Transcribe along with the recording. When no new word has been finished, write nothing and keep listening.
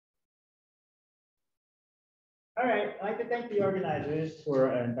All right, I'd like to thank the organizers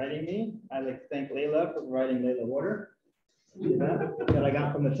for inviting me. I'd like to thank Layla for providing Layla water that I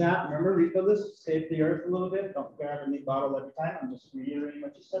got from the tap. Remember, refill this, save the earth a little bit. Don't grab a new bottle every time. I'm just reiterating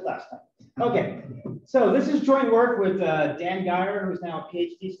what you said last time. Okay, so this is joint work with Dan Geyer, who's now a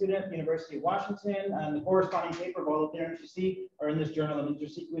PhD student at the University of Washington. And the corresponding paper of all the theorems you see are in this Journal of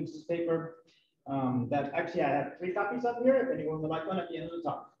Intersequences paper. That actually I have 3 copies up here. If anyone would like one at the end of the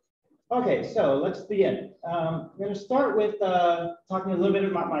talk. Okay, so let's begin. I'm going to start with talking a little bit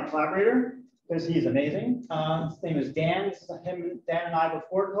about my collaborator, because he's amazing. His name is Dan. This is him, Dan and I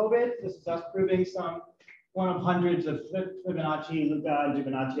before COVID. This is us proving one of hundreds of Fibonacci, Luca, and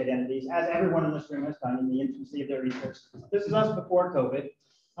Fibonacci identities, as everyone in this room has done in the infancy of their research. This is us before COVID.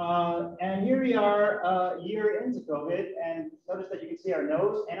 And here we are a year into COVID, and notice that you can see our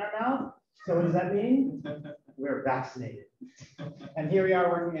nose and our mouth. So what does that mean? We're vaccinated. And here we are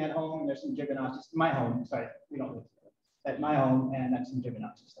working at home. There's some Fibonacci, my home, sorry, we don't live together. At my home, and that's some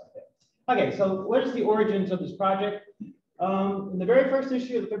Fibonacci stuff there. Okay, so what is the origins of this project? In the very first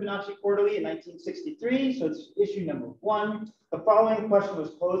issue of the Fibonacci Quarterly in 1963, so it's issue number 1, the following question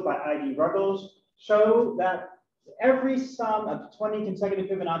was posed by I.D. Ruggles: show that every sum of 20 consecutive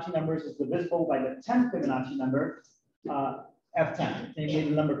Fibonacci numbers is divisible by the 10th Fibonacci number, F10, namely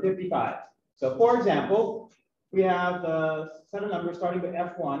the number 55. So for example, we have a set of numbers starting with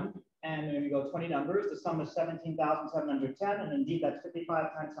F1, and then we go 20 numbers. The sum is 17,710, and indeed that's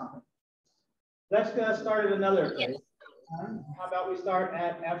 55 times something. Let's start at another place. How about we start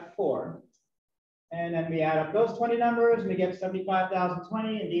at F4, and then we add up those 20 numbers, and we get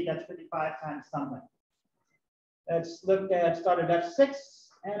 75,020. Indeed, that's 55 times something. Let's look at start at F6,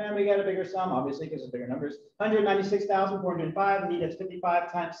 and then we get a bigger sum, obviously, because it's bigger numbers. 196,405. Indeed, that's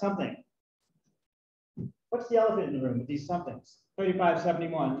 55 times something. What's the elephant in the room with these somethings?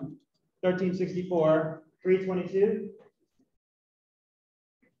 3571, 1364, 322.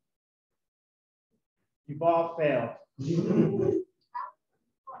 You've all failed.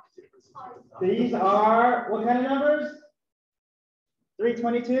 These are what kind of numbers?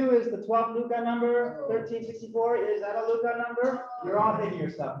 322 is the 12th Luca number. 1364 is that a Luca number? You're all thinking your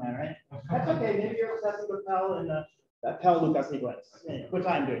stuff now, right? That's okay. Maybe you're obsessing with Pell and the Pell Luca sequence, which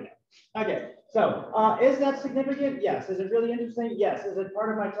I'm doing now. Okay, so is that significant? Yes. Is it really interesting? Yes. Is it part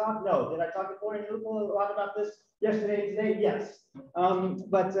of my talk? No. Did I talk before in a lot about this yesterday and today? Yes.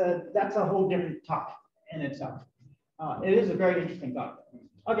 But that's a whole different talk in itself. It is a very interesting topic.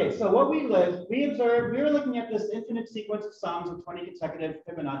 Okay, so what we observed, we were looking at this infinite sequence of sums of 20 consecutive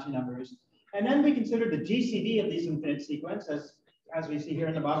Fibonacci numbers, and then we considered the GCD of these infinite sequence, as we see here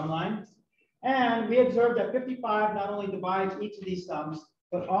in the bottom line, and we observed that 55 not only divides each of these sums,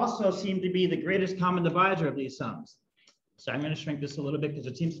 but also seemed to be the greatest common divisor of these sums. So I'm going to shrink this a little bit because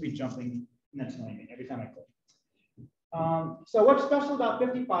it seems to be jumping and that's annoying me every time I click. So what's special about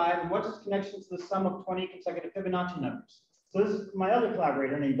 55 and what's its connection to the sum of 20 consecutive Fibonacci numbers? So this is my other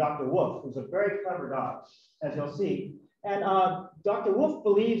collaborator named Dr. Wolf, who's a very clever dog, as you'll see. And Dr. Wolf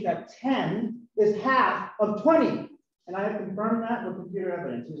believes that 10 is half of 20. And I have confirmed that with computer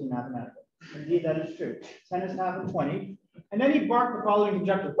evidence using mathematics. Indeed, that is true. 10 is half of 20. And then he barked the following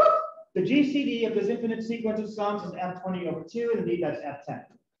conjecture. Whoop! The GCD of this infinite sequence of sums is F20 over 2, and indeed that's F10.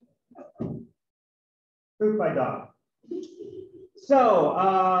 Proof by dog.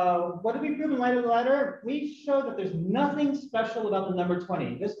 So what did we prove in light of the letter? We showed that there's nothing special about the number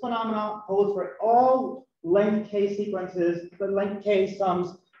 20. This phenomenon holds for all length k sequences, the length k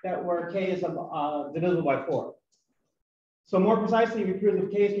sums that where k is divisible by 4. So more precisely, we proved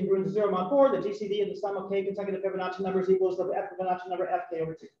that k is congruent to 0 mod 4, the GCD of the sum of k consecutive Fibonacci numbers equals the F Fibonacci number fk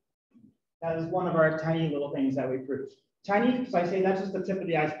over 2. That is one of our tiny little things that we proved. Tiny, because I say that's just the tip of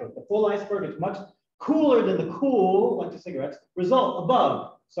the iceberg. The full iceberg is much cooler than the cool, like the cigarettes, result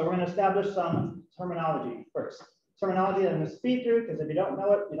above. So we're going to establish some terminology first. Terminology that I'm going to speed through, because if you don't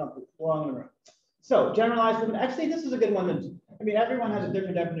know it, you don't belong in the room. So generalized Fibonacci, actually this is a good one. I mean, everyone has a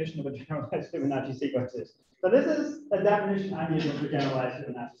different definition of what generalized Fibonacci sequence is. So this is a definition I'm using for generalized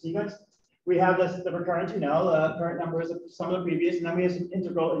Fibonacci sequence. We have the recurrent, current number is the sum of the previous, and then we have some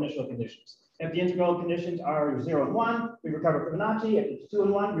integral initial conditions. If the integral conditions are 0 and 1, we recover Fibonacci. If it's 2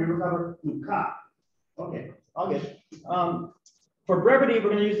 and 1, we recover Luca. Okay, all good. For brevity,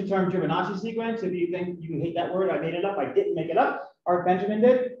 we're going to use the term Fibonacci sequence. If you think you hate that word, I made it up. I didn't make it up. Art Benjamin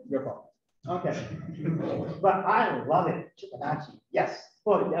did. Your fault. Okay, but I love it. Fibonacci. Yes.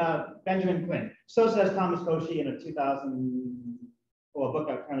 Well, Benjamin Quinn. So says Thomas Cauchy in a 2000 book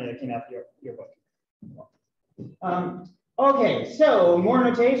that came out your book. Okay, so more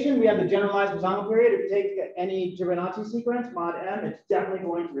notation. We have the generalized Poisson period. If you take any Fibonacci sequence, mod m, it's definitely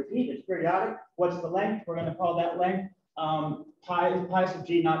going to repeat. It's periodic. What's the length? We're going to call that length pi sub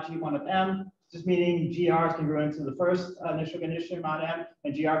g, not g1 of m. Just meaning gr is congruent to the first initial condition mod m,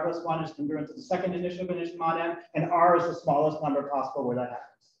 and gr plus 1 is congruent to the second initial condition mod m, and r is the smallest number possible where that happens.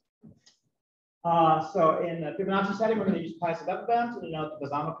 So in the Fibonacci setting, we're going to use pi sub f of m to denote the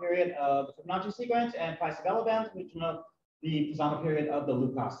Poisson period of the Fibonacci sequence, and pi sub l of m to denote the Poisson period of the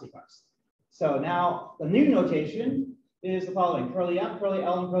Lucas sequence. So now the new notation is the following: curly f, curly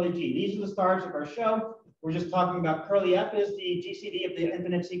l, and curly g. These are the stars of our show. We're just talking about curly f is the GCD of the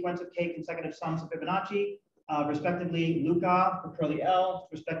infinite sequence of k consecutive sums of Fibonacci, respectively Lucas for curly L,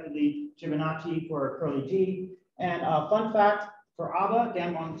 respectively Fibonacci for curly G. And fun fact for ABBA,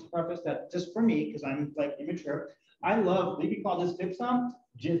 Dan wants to preface that just for me, because I'm like immature, I love, we could call this fib sum,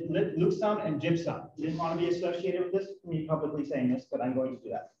 Luke sum, and jib sum. You didn't want to be associated with this, me publicly saying this, but I'm going to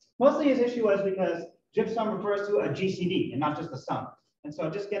do that. Mostly his issue was because jib sum refers to a GCD and not just a sum. And so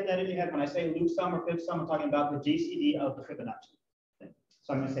just get that in your head. When I say Luke sum or fib sum, I'm talking about the GCD of the Fibonacci.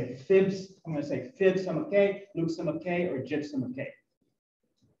 So I'm going to say fibs. I'm going to say fib sum of k, Luke sum of k, or jib sum of k.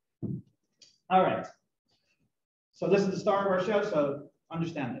 All right. So this is the start of our show. So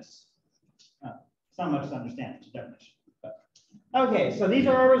understand this. It's not much to understand the definition. But. Okay. So these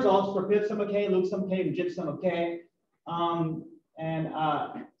are our results for fib sum of k, Luke sum of k, and jib sum of k.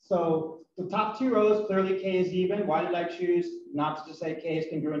 So the top two rows, clearly k is even. Why did I choose not to just say k is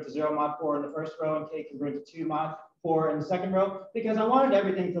congruent to 0 mod 4 in the first row and k congruent to 2 mod 4 in the second row? Because I wanted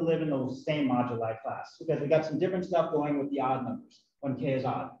everything to live in the same moduli class, because we got some different stuff going with the odd numbers when k is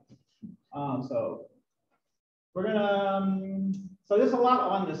odd. So we're gonna, so there's a lot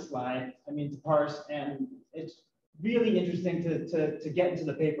on this slide, I mean, to parse, and it's really interesting to get into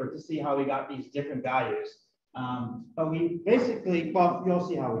the paper to see how we got these different values. But we basically, well, you'll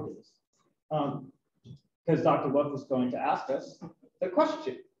see how we do this. Because Dr. Wolf is going to ask us the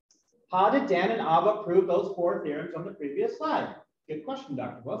question: how did Dan and Abba prove those 4 theorems on the previous slide? Good question,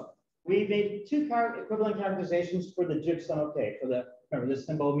 Dr. Wolf. We made 2 equivalent characterizations for the jib sum of k. For the, remember, this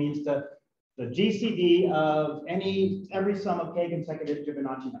symbol means the GCD of every sum of k consecutive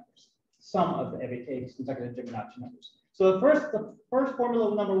Fibonacci numbers. Sum of every k consecutive Fibonacci numbers. So the first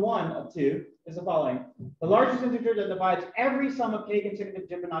formula number 1 of 2 is the following: the largest integer that divides every sum of k consecutive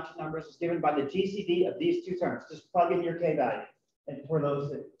Fibonacci numbers is given by the GCD of these 2 terms. Just plug in your k value for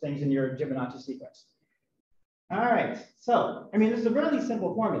those things in your Fibonacci sequence. All right, so I mean, this is a really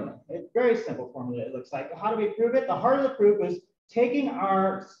simple formula. It's a very simple formula, it looks like. How do we prove it? The heart of the proof is taking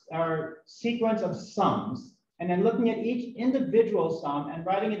our sequence of sums and then looking at each individual sum and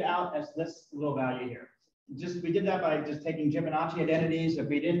writing it out as this little value here. We did that by just taking Fibonacci identities.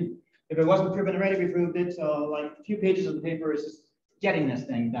 If it wasn't proven already, we proved it. So like a few pages of the paper is just getting this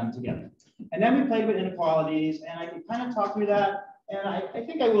thing done together. And then we played with inequalities, and I can kind of talk through that. And I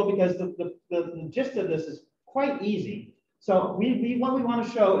think I will, because the gist of this is quite easy. So what we want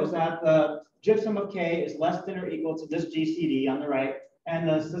to show is that the jib sum of k is less than or equal to this GCD on the right, and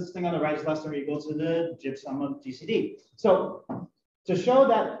this thing on the right is less than or equal to the jib sum of GCD. So to show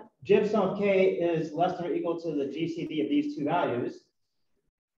that jib sum of k is less than or equal to the GCD of these 2 values,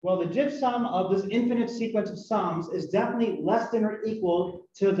 well, the jib sum of this infinite sequence of sums is definitely less than or equal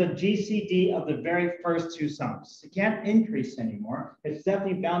to the GCD of the very first 2 sums. It can't increase anymore. It's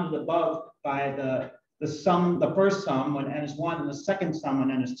definitely bounded above by the first sum when n is 1 and the second sum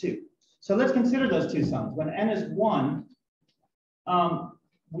when n is 2. So let's consider those 2 sums. When n is 1,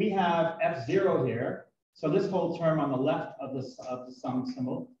 we have f0 here. So this whole term on the left of the sum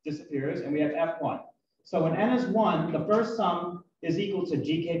symbol disappears, and we have f1. So when n is 1, the first sum is equal to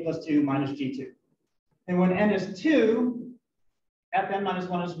gk plus 2 minus g2. And when n is 2, fn minus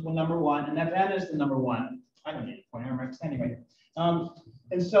 1 is the number 1, and fn is the number 1. I don't need a pointer, I'm standing right here.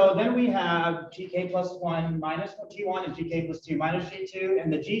 And so then we have gk plus 1 minus g1 and gk plus 2 minus g2.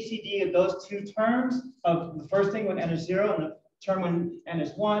 And the GCD of those 2 terms, of the first thing when n is 0 and the term when n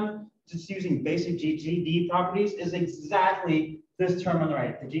is 1, just using basic GCD properties, is exactly this term on the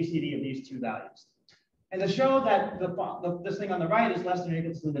right, the GCD of these 2 values. And to show that this thing on the right is less than or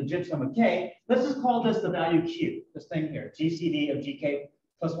equal to the jib sum of k, let's just call this the value q, this thing here, GCD of gk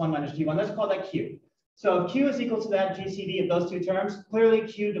plus 1 minus g1. Let's call that q. So if q is equal to that GCD of those 2 terms, clearly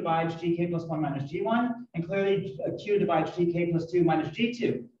q divides gk plus 1 minus g1, and clearly q divides gk plus 2 minus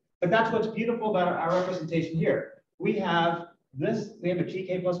g2. But that's what's beautiful about our representation here. We have a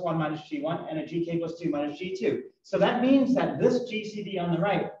gk plus 1 minus g1 and a gk plus 2 minus g2. So that means that this GCD on the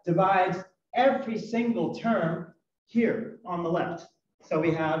right divides every single term here on the left. So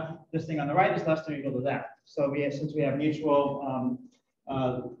we have this thing on the right is less than or equal to that. So since we have mutual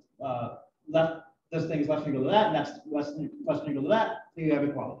left, this thing is left equal to that, and that's less equal to that, so you have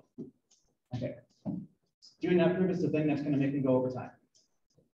equality. Okay. Doing that proof is the thing that's going to make me go over time.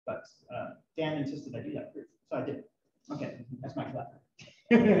 But Dan insisted I do that proof, so I did. Okay, that's my clap.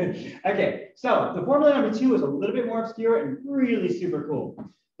 Okay, so the formula number 2 is a little bit more obscure and really super cool.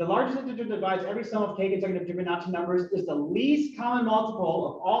 The largest integer that divides every sum of k consecutive Fibonacci numbers is the least common multiple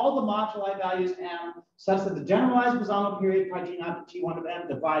of all the moduli values m, such that the generalized Poisson period pi g0 to g1 of m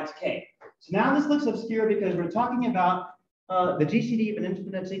divides k. So now this looks obscure because we're talking about the GCD of an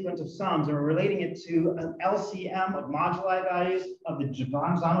infinite sequence of sums, and we're relating it to an LCM of moduli values of the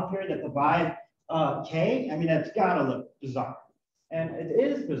Poisson period that divide k. I mean, that's gotta look bizarre. And it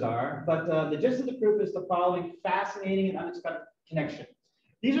is bizarre, but the gist of the proof is the following fascinating and unexpected connection.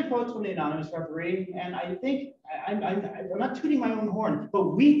 These are quotes from the anonymous referee, and I think, I'm not tooting my own horn,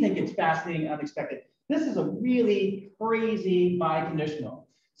 but we think it's fascinating and unexpected. This is a really crazy biconditional.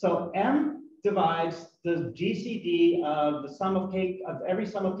 So M divides the GCD of the sum of k, of every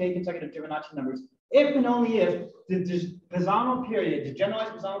sum of k consecutive Fibonacci numbers, if and only if the Poisson period, the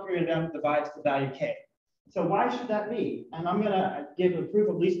generalized Poisson period of M divides the value k. So why should that be? And I'm going to give a proof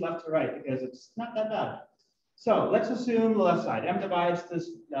of least left to right because it's not that bad. So let's assume the left side, M divides this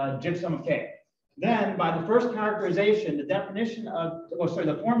gypsum of k. Then by the first characterization, the definition of,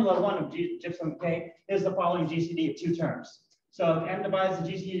 the formula 1 of gypsum of k is the following GCD of 2 terms. So if M divides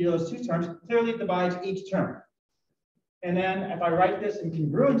the GCD of those 2 terms, clearly it divides each term. And then if I write this in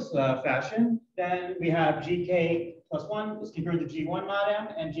congruence fashion, then we have GK plus 1 is congruent to G1 mod M,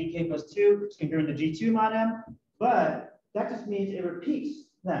 and GK plus 2 is congruent to G2 mod M. But that just means it repeats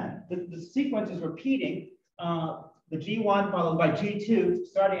then. The sequence is repeating the G1 followed by G2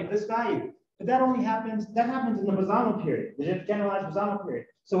 starting at this value. But that only happens, in the Poisson period, the generalized Poisson period.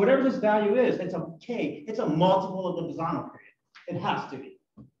 So whatever this value is, it's a k, it's a multiple of the Poisson period. It has to be.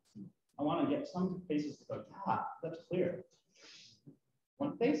 I want to get some faces to go, that's clear.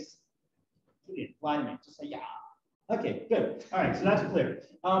 One face? Lie to me, just say, yeah. Okay, good. All right, so that's clear.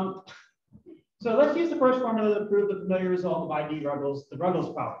 So let's use the first formula to prove the familiar result of ID Ruggles, the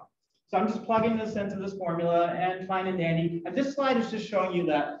Ruggles problem. So I'm just plugging this into this formula and fine and dandy. And this slide is just showing you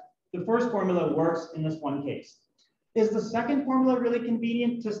that the first formula works in this one case. Is the second formula really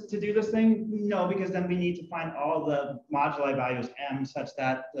convenient to do this thing? No, because then we need to find all the moduli values m such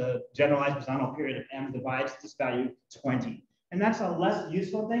that the generalized Poisson period of m divides this value 20. And that's a less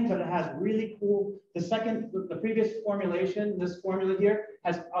useful thing, but it has really cool, the previous formulation, this formula here,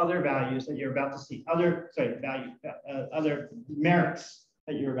 has other values that you're about to see, other merits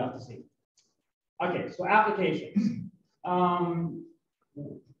that you're about to see. Okay, so applications.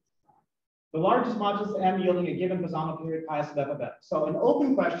 The largest modulus of m yielding a given Poisson period pi sub f of m. So an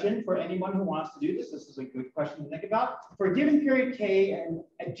open question for anyone who wants to do this. This is a good question to think about. For a given period k and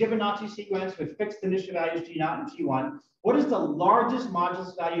a Fibonacci sequence with fixed initial values g0 and g1, what is the largest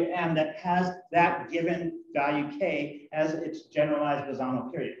modulus value m that has that given value k as its generalized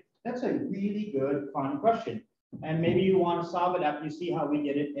Poisson period? That's a really good, fun question. And maybe you want to solve it after you see how we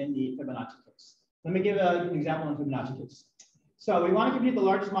did it in the Fibonacci case. Let me give an example in the Fibonacci case. So we want to compute the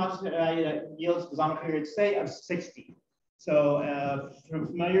largest modulus value that yields Poisson period, say, of 60. So if you're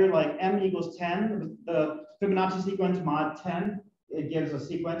familiar, like m equals 10, the Fibonacci sequence mod 10, it gives a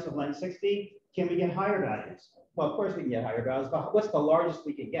sequence of length 60. Can we get higher values? Well, of course we can get higher values, but what's the largest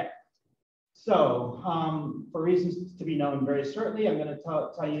we can get? So for reasons to be known very certainly, I'm going to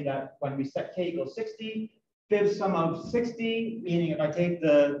tell you that when we set k equals 60, fib sum of 60, meaning if I take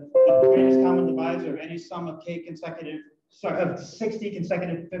the greatest common divisor of any sum of k consecutive, of 60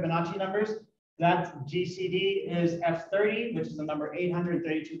 consecutive Fibonacci numbers, that GCD is F30, which is the number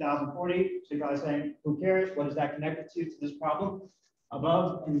 832,040. So you're probably saying, who cares? What is that connected to this problem?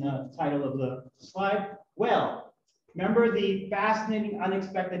 Above in the title of the slide. Well, remember the fascinating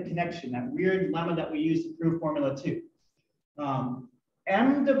unexpected connection, that weird lemma that we use to prove formula 2.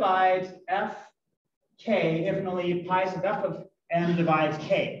 M divides Fk if and only if pi sub f of m divides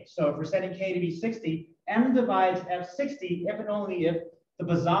k. So if we're setting k to be 60, m divides f60 if and only if the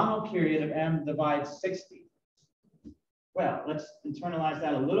Poisson period of m divides 60. Well, let's internalize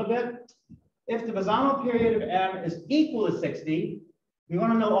that a little bit. If the Poisson period of m is equal to 60, we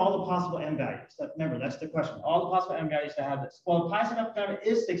want to know all the possible m values. Remember, that's the question. All the possible m values to have this. Well, pi sub f of m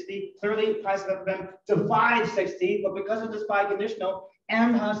is 60. Clearly, pi sub f of m divides 60, but because of this biconditional,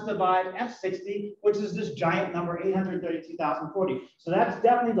 m has to divide f60, which is this giant number, 832,040. So that's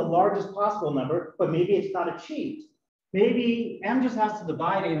definitely the largest possible number, but maybe it's not achieved. Maybe m just has to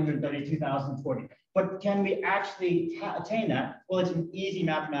divide 832,040. But can we actually attain that? Well, it's an easy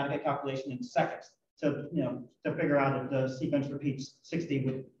mathematical calculation in seconds. to figure out if the sequence repeats 60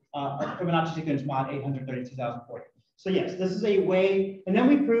 with a Fibonacci sequence mod 832,040. So yes, this is a way, and then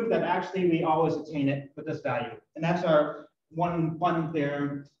we prove that actually we always attain it with this value, and that's our one fun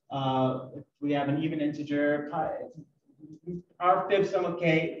theorem. We have an even integer. Our fib sum of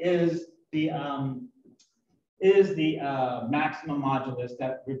k is the maximum modulus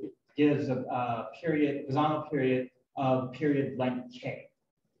that gives a period, Pisano period of period length k.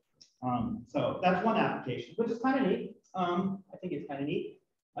 So that's one application, which is kind of neat. I think it's kind of neat.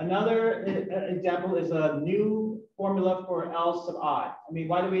 Another example is a new formula for L sub I. I mean,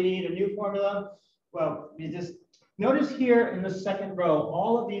 why do we need a new formula? Well, you just notice here in the second row,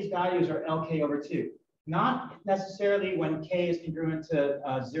 all of these values are LK over 2. Not necessarily when k is congruent to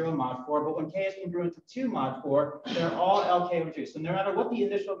 0 mod 4, but when k is congruent to 2 mod 4, they're all LK over 2. So no matter what the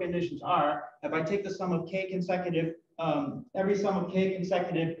initial conditions are, if I take the sum of k consecutive, every sum of k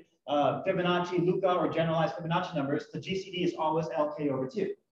consecutive Fibonacci, Lucca, or generalized Fibonacci numbers, the GCD is always LK over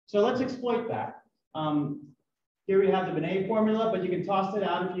 2. So let's exploit that. Here we have the Binet formula, but you can toss it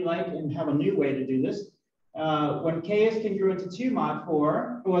out if you like and have a new way to do this. When k is congruent to 2 mod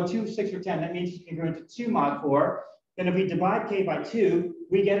 4, well, 2, 6, or 10, that means it's congruent to 2 mod 4. Then if we divide k by 2,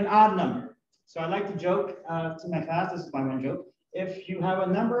 we get an odd number. So I like to joke to my class, this is my one joke. If you have a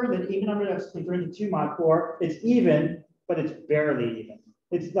number, that even number that's congruent to 2 mod 4, it's even, but it's barely even.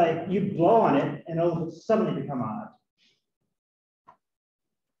 It's like you blow on it and it'll suddenly become odd.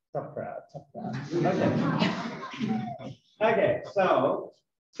 Tough crowd, tough crowd. Okay. Okay, so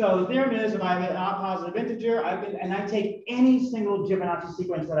the theorem is if I have an odd positive integer, and I take any single Fibonacci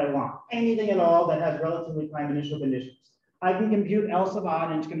sequence that I want, anything at all that has relatively prime initial conditions, I can compute L sub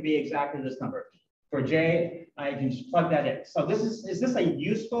odd, and it's going to be exactly this number. For J, I can just plug that in. So is this a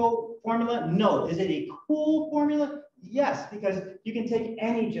useful formula? No. Is it a cool formula? Yes, because you can take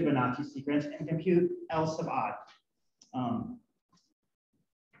any Fibonacci sequence and compute L sub odd.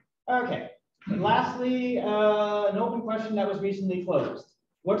 Okay. And lastly, an open question that was recently closed.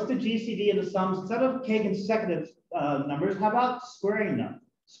 What's the GCD of the sums? Instead of k consecutive numbers, how about squaring them?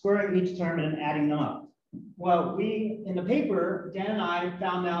 Squaring each term and then adding them up. Well, in the paper, Dan and I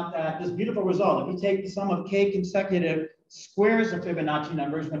found out that this beautiful result, if you take the sum of k consecutive squares of Fibonacci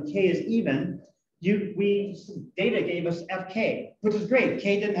numbers when k is even, data gave us fk, which is great.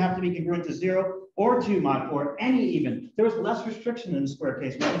 K didn't have to be congruent to 0 or 2 mod 4, any even. There was less restriction in the square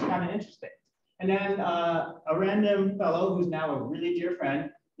case, which is kind of interesting. And then a random fellow who's now a really dear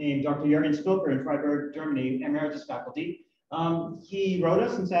friend named Dr. Jürgen Spilker in Freiburg, Germany, emeritus faculty, he wrote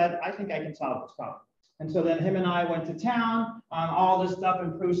us and said, I think I can solve this problem. And so then him and I went to town. All this stuff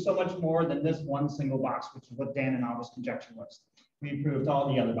improves so much more than this one single box, which is what Dan and Alva's conjecture was. We improved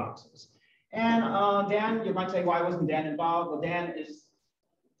all the other boxes. And Dan, you might say, why wasn't Dan involved? Well, Dan is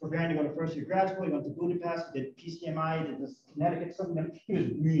preparing to go to first year grad school. He went to Budapest, he did PCMI, he did this Connecticut, something. He was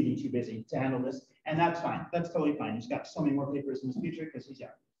really too busy to handle this. And that's fine. That's totally fine. He's got so many more papers in his future because he's young.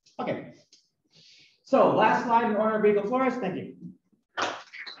 Okay. So last slide in honor of Rico Flores. Thank you.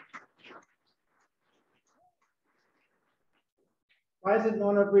 Why is it in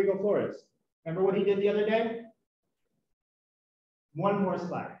honor of Rico Flores? Remember what he did the other day? One more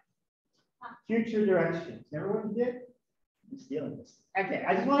slide. Future directions. Remember what he did? I'm stealing this. Okay,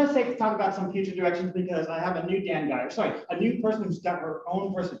 I just want to talk about some future directions because I have a new Dan guy. Sorry, a new person who's got her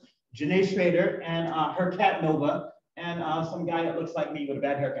own person, Janae Schrader, and her cat Nova, and some guy that looks like me with a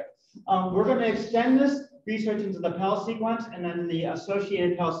bad haircut. We're going to extend this research into the Pell sequence and then the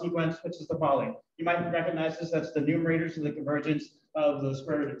associated Pell sequence, which is the following. You might recognize this as the numerators of the convergence of the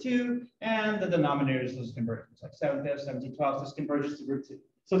square root of 2, and the denominators of this convergence, like 7/5, 17/12, this converges to root 2.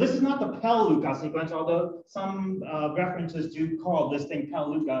 So this is not the Pell-Lucca sequence, although some references do call this thing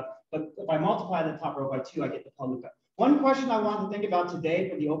Pell-Lucca. But if I multiply the top row by 2, I get the Pell-Lucca. One question I want to think about today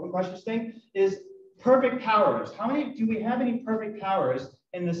for the open questions thing is perfect powers. Do we have any perfect powers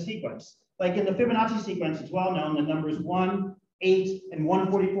in the sequence? Like in the Fibonacci sequence, it's well known the numbers 1, 8, and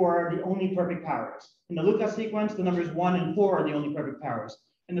 144 are the only perfect powers. In the Lucca sequence, the numbers 1 and 4 are the only perfect powers.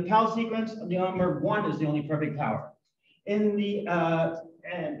 In the Pell sequence, the number 1 is the only perfect power. In the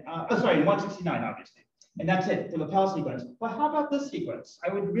 169, obviously. And that's it for the Pell sequence. But how about this sequence?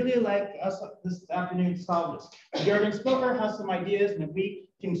 I would really like us this afternoon to solve this. Jürgen Spilker has some ideas, and if we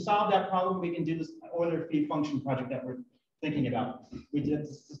can solve that problem, we can do this Euler-free function project that we're thinking about.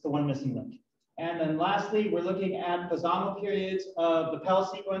 This is the one missing link. And then lastly, we're looking at Pisano periods of the Pell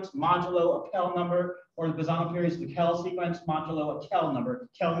sequence modulo a Pell number, or the Pisano periods of the Kell sequence modulo a Kell number.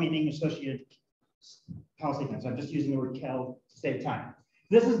 Kell meaning associated Pell sequence. I'm just using the word Kell to save time.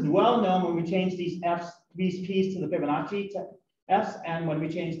 This is well known when we change these P's to the Fibonacci, F's, and when we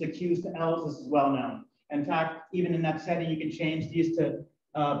change the Q's to L's, this is well known. In fact, even in that setting, you can change these to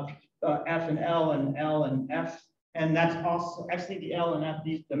F and L and F, and that's also actually the L and F.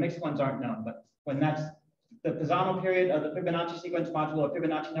 These the mixed ones aren't known, but when that's the Pisano period of the Fibonacci sequence modulo, a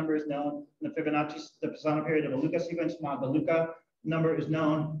Fibonacci number is known. And the Pisano period of a Lucca sequence, the Lucca number is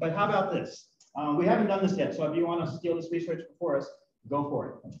known. But how about this? We haven't done this yet, so if you want to steal this research before us, go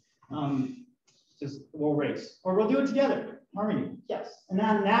for it. Just we'll race, or we'll do it together. Harmony, yes. And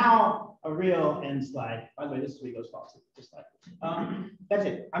then now a real end slide. By the way, this is where goes false. Just like that's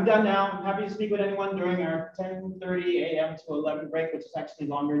it. I'm done now. I'm happy to speak with anyone during our 10:30 a.m. to 11 break, which is actually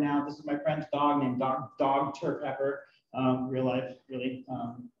longer now. This is my friend's dog named Dog Turp Pepper. Real life, really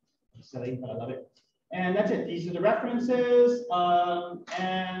silly, but I love it. And that's it. These are the references.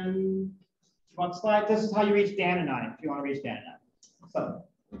 And if you want slides, this is how you reach Dan and I, if you want to reach Dan and I. So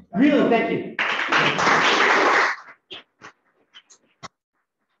really, thank you.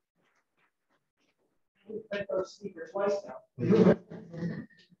 Thank our speaker twice now.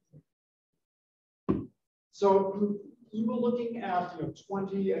 So you were looking at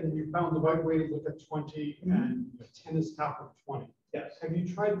 20, and you found the right way to look at 20, and 10 is half of 20. Yes. Have you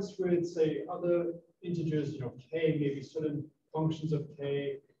tried this with, say, other integers, k, maybe certain functions of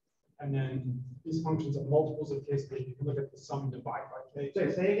k, and then these functions are multiples of k, so that you can look at the sum and divide by k?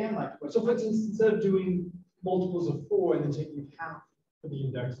 Say again, like so for instance, instead of doing multiples of 4 and then taking half for the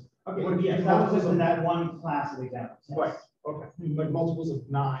index. Okay, yes, that was just in that one class of examples. Yes. Right. Okay. Like multiples of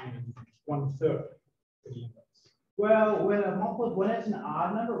 9 and 1/3 for the index. Well, when it's an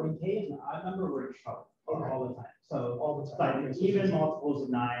odd number, when k is an odd number, we're in trouble all the time. So all the time. Like even multiples of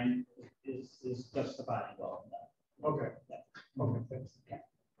 9 is justified well. Okay. Yeah. Okay. Thanks. Okay.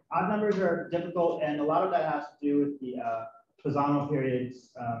 Odd numbers are difficult, and a lot of that has to do with the Pisano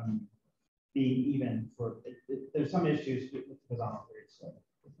periods being even. There's some issues with the Pisano periods. So.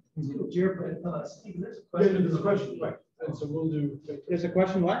 Steve, there's a question, right? And so we'll do. There's a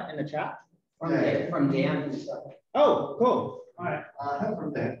question. What in the chat? From Dan. Oh, cool. All right.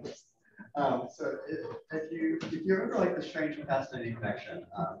 From Dan. So if you remember like the strange and fascinating connection,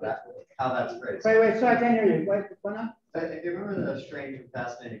 how that's phrased. Wait, so I can't hear you. What now? If you remember the strange and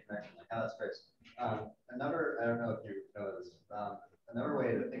fascinating connection, like how that's phrased. Another, I don't know if you know this, another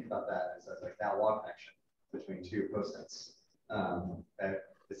way to think about that is as like that wall connection between two cosets.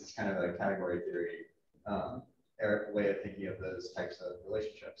 This is kind of a category theory way of thinking of those types of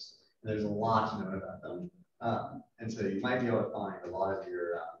relationships. There's a lot to know about them. And so you might be able to find a lot of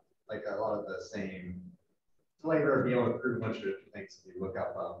your, like a lot of the same flavor, be able to prove a bunch of different things if you look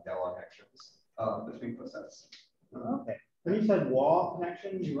up Galois connections between cosets. Okay. When you said wall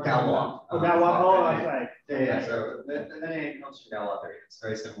connection, you were Galois. Oh, Galois. Oh, that's right. Yeah. So the name comes from Galois theory. It's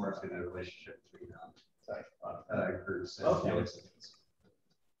very similar to the relationship between groups and systems.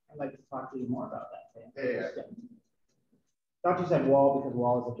 I'd like to talk to you more about that. Yeah. Thought you said wall because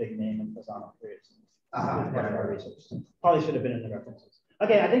wall is a big name in Pisano periods. Probably should have been in the references.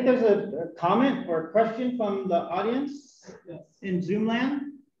 Okay, I think there's a comment or a question from the audience in Zoom land.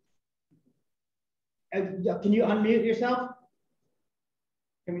 Can you unmute yourself?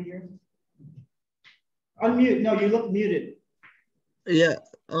 Can we hear? Unmute. No, you look muted. Yeah.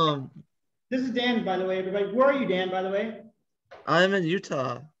 This is Dan, by the way, everybody. Where are you, Dan, by the way? I'm in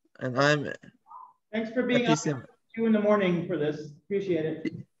Utah, and I'm. Thanks for being up at 2 in the morning for this. Appreciate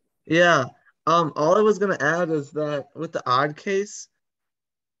it. Yeah. All I was gonna add is that with the odd case,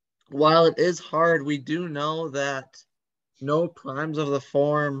 while it is hard, we do know that no primes of the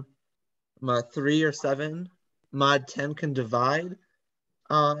form 3 or 7 mod 10 can divide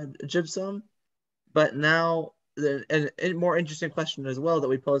gypsum. But now, a more interesting question as well that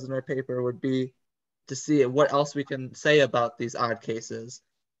we pose in our paper would be to see what else we can say about these odd cases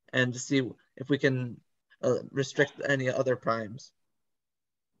and to see if we can restrict any other primes.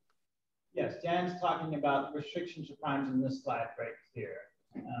 Yes, Dan's talking about restrictions to primes in this slide right here.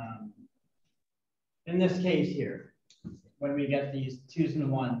 In this case here, when we get these 2s and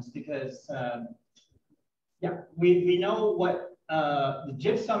 1s, because we know what the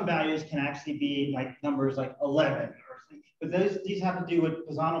gypsum values can actually be like numbers like 11 or something, but these have to do with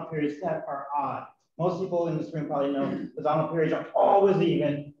Pisano periods that are odd. Most people in this room probably know Pisano periods are always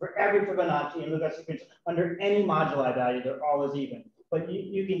even for every Fibonacci and Lucca sequence under any moduli value, they're always even. But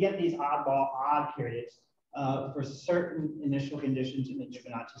you can get these odd periods for certain initial conditions in the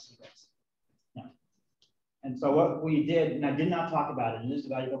Fibonacci sequence. Yeah. And so what we did, and I did not talk about it, and this is a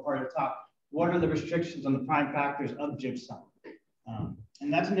valuable part of the talk, what are the restrictions on the prime factors of gypsum?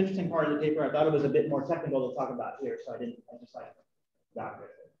 And that's an interesting part of the paper. I thought it was a bit more technical to talk about here, so I just got rid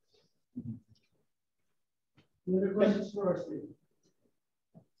of it. Any other questions for us, Steve?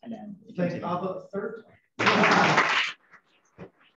 And then you Thank continue. Abba third.